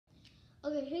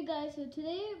Okay, hey guys, so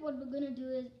today what we're gonna do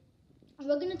is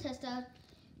we're gonna test out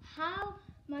how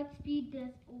much speed this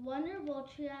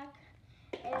Wonderbolt track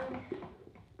and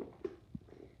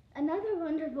another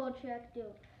Wonderbolt track do.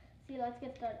 See, let's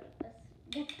get started.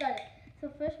 So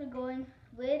first we're going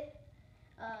with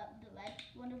the red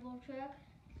Wonderbolt track.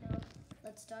 So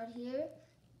let's start here.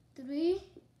 3.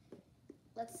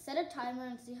 Let's set a timer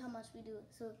and see how much we do.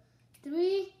 So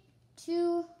 3,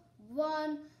 2,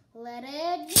 1. Let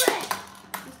it rip!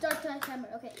 We start the timer.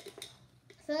 Okay.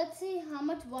 So let's see how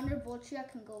much Wonderbolt I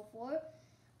can go for.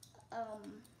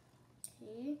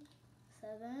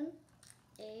 7,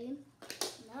 8,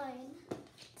 9,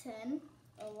 10,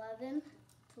 11,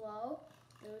 12,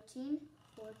 13,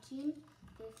 14,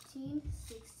 15,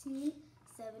 16,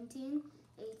 17,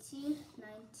 18,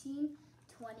 19,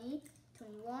 20,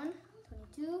 21,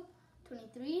 22,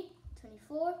 23,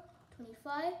 24,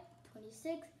 25,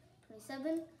 26,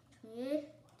 27, 28,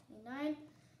 29,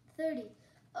 30.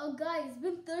 Oh guys, it's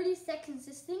been 30 seconds.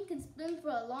 This thing can spin for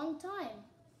a long time.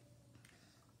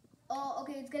 Oh,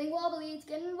 okay, it's getting wobbly. It's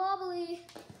getting wobbly.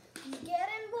 It's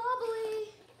getting wobbly.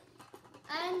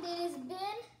 And it has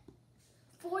been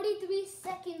 43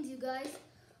 seconds, you guys.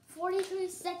 43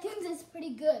 seconds is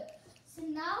pretty good. So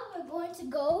now we're going to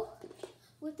go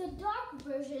with the dark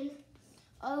version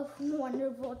of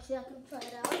Wonderbolt. I can try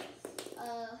it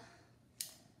out.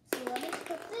 So let me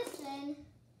put this in,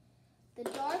 the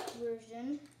dark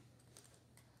version.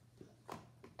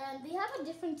 And they have a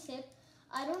different tip.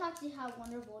 I don't actually have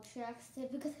Wonderbolt Track's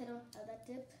tip because I don't have that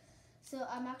tip. So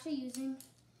I'm actually using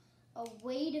a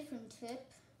way different tip.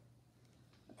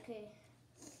 Okay,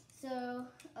 so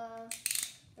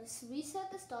let's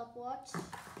reset the stopwatch.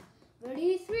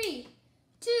 Ready, 3,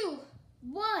 2,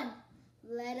 1.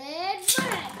 Let it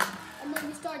rip! And then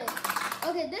we started.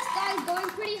 Okay, this guy's going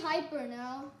pretty hyper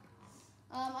now.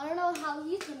 I don't know how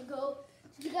he's gonna go.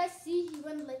 Did you guys see? He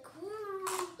went like,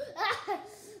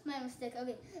 my mistake.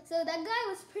 Okay, so that guy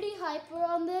was pretty hyper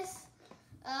on this.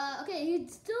 Okay,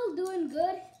 he's still doing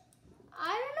good.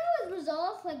 I don't know his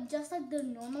results, like just like the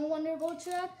normal Wonderbolt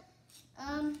track.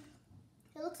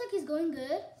 It looks like he's going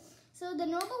good. So the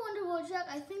normal Wonderbolt track,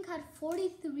 I think, had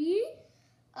 43.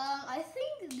 I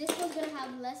think this one's gonna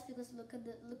have less because look at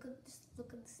the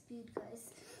speed,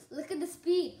 guys. Look at the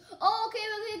speed. Oh, okay.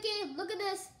 Look at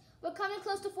this. We're coming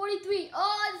close to 43.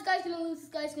 Oh, this guy's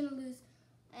gonna lose.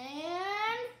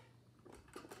 And